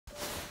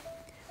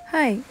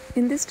Hi,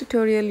 in this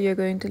tutorial you're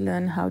going to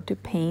learn how to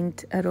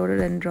paint a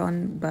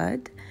rhododendron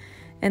bud,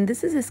 and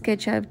this is a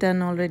sketch I've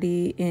done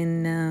already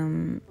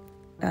in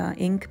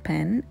ink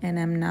pen, and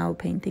I'm now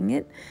painting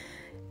it.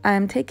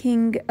 I'm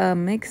taking a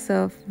mix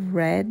of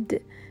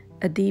red,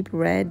 a deep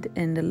red,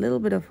 and a little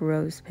bit of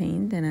rose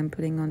paint, and I'm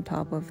putting on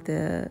top of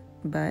the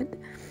bud.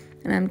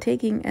 And I'm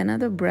taking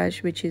another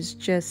brush which is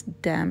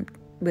just damp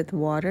with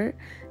water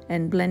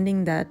and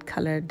blending that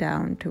color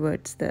down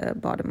towards the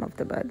bottom of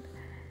the bud.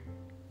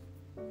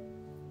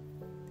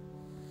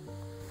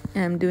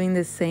 I'm doing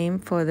the same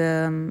for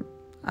the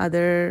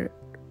other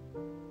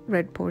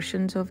red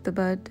portions of the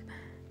bud,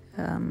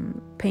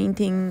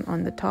 painting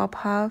on the top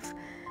half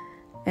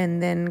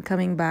and then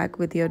coming back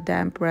with your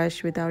damp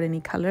brush without any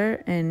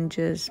color and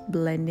just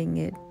blending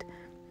it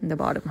in the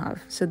bottom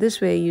half. So this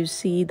way you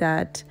see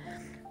that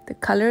the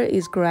color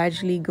is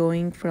gradually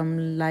going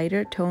from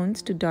lighter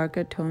tones to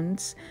darker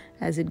tones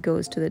as it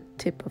goes to the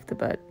tip of the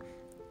bud.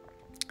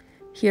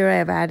 Here I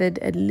have added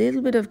a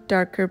little bit of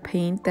darker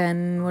paint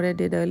than what I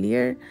did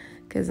earlier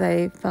because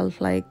I felt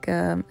like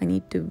I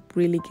need to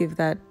really give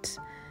that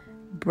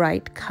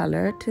bright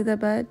color to the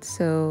bud.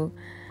 So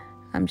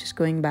I'm just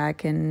going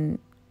back and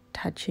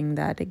touching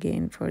that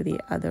again for the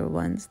other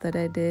ones that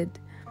I did.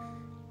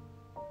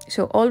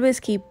 So always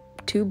keep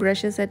two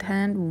brushes at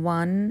hand,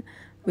 one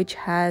which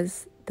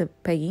has the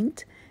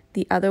paint,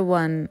 the other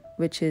one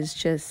which is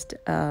just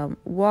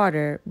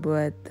water,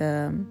 but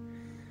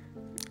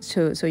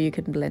so you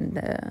can blend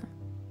the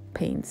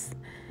paints.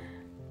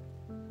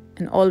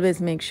 And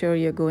always make sure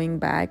you're going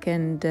back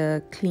and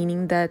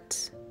cleaning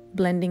that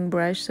blending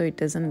brush so it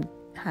doesn't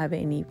have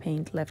any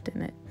paint left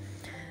in it.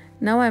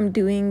 Now I'm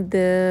doing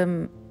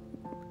the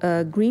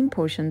green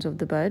portions of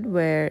the bud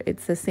where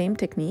it's the same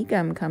technique.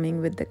 I'm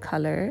coming with the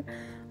color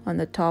on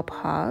the top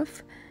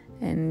half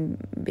and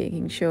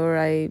making sure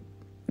I'm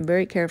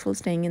very careful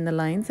staying in the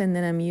lines, and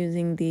then I'm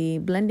using the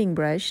blending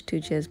brush to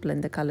just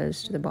blend the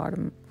colors to the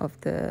bottom of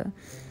the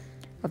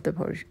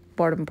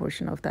bottom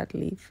portion of that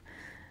leaf.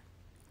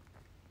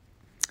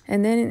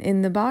 And then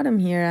in the bottom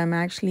here I'm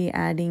actually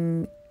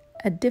adding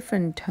a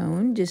different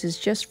tone. This is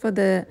just for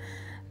the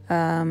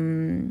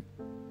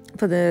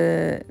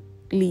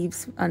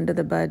leaves under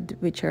the bud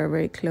which are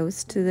very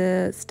close to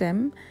the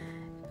stem.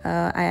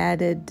 I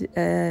added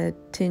a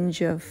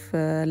tinge of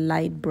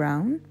light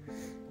brown.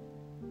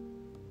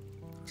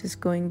 Just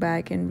going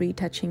back and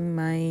retouching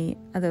my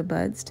other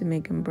buds to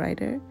make them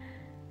brighter.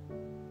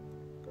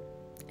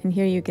 And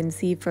here you can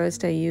see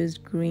first I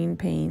used green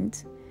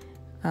paint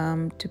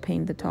to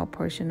paint the top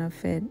portion of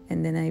it,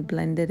 and then I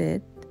blended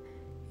it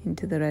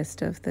into the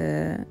rest of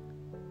the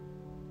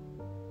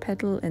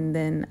petal, and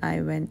then I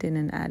went in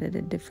and added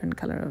a different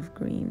color of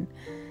green.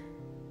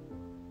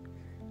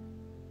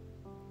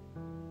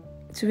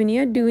 So when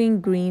you're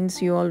doing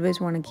greens, you always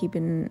want to keep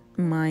in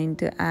mind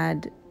to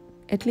add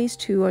at least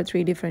 2 or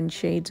 3 different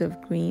shades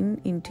of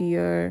green into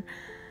your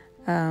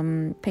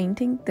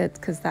painting. That's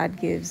because that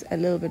gives a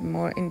little bit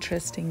more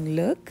interesting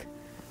look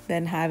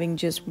than having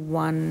just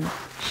one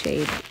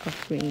shade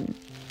of green.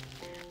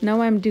 Now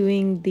I'm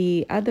doing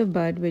the other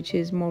bud which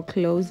is more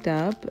closed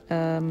up,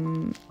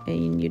 and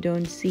you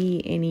don't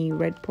see any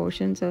red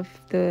portions of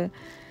the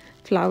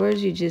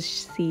flowers, you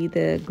just see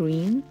the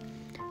green.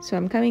 So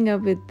I'm coming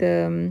up with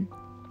the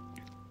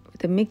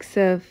mix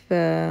of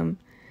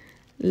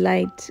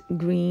light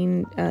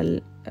green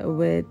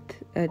with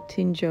a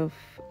tinge of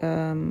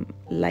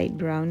light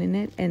brown in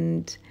it,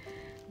 and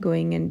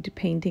going into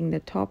painting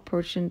the top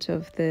portions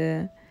of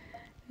the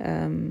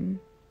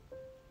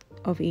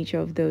of each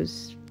of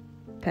those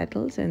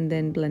petals, and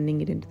then blending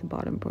it into the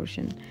bottom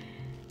portion.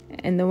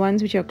 And the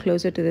ones which are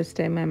closer to the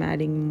stem, I'm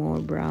adding more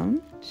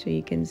brown so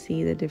you can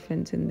see the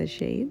difference in the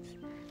shades.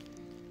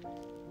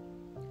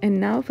 And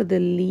now for the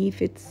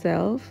leaf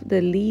itself,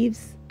 the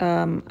leaves,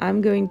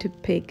 I'm going to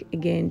pick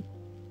again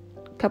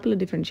a couple of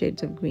different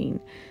shades of green,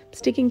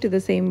 sticking to the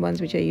same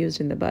ones which I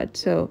used in the bud.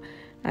 So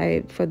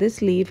for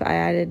this leaf I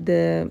added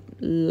the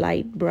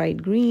light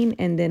bright green,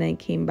 and then I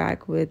came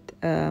back with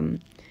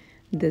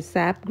the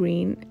sap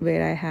green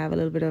where I have a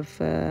little bit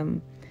of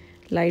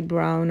light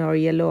brown or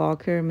yellow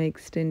ochre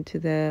mixed into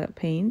the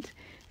paint,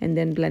 and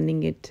then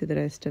blending it to the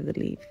rest of the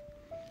leaf.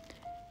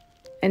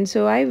 And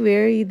so I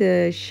vary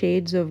the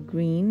shades of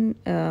green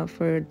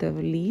for the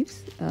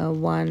leaves.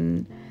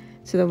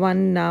 So the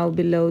one now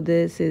below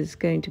this is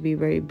going to be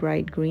very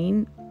bright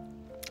green,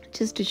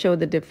 just to show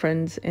the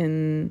difference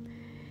in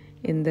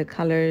the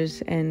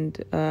colors,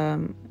 and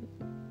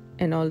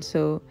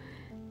also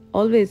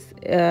always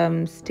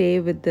stay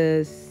with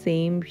the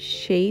same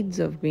shades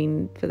of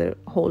green for the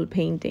whole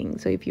painting.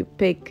 So if you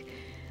pick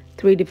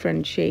 3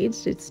 different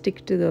shades, just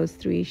stick to those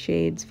 3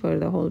 shades for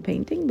the whole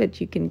painting,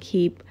 but you can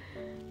keep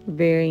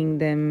varying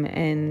them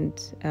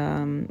and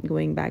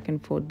going back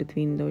and forth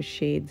between those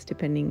shades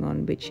depending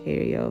on which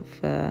area of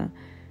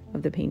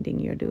the painting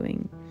you're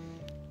doing.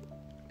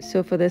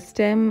 So for the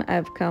stem,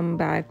 I've come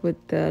back with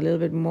a little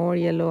bit more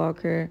yellow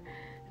ochre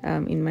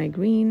in my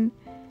green,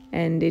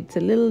 and it's a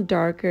little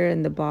darker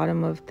in the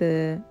bottom of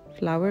the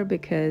flower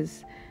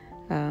because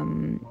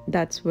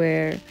That's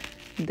where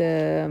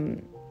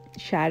the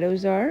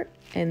shadows are,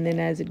 and then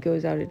as it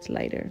goes out it's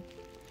lighter.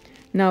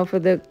 Now for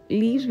the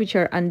leaves which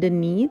are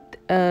underneath,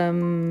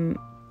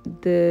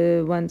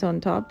 the ones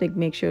on top, like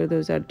make sure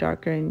those are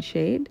darker in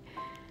shade.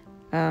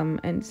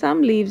 And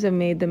some leaves have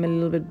made them a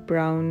little bit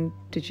brown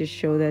to just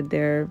show that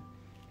they're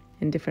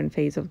in different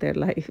phase of their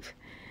life.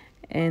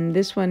 And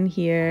this one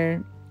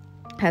here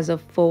has a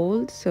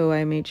fold, so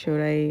I made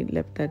sure I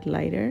left that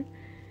lighter.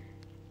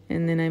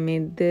 And then I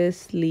made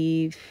this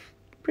leaf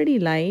pretty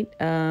light,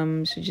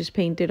 so just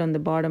painted on the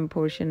bottom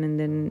portion and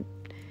then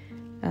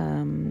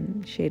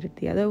shaded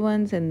the other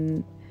ones,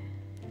 and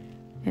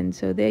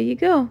so there you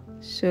go.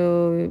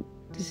 So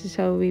this is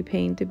how we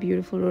paint a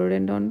beautiful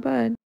rhododendron bud.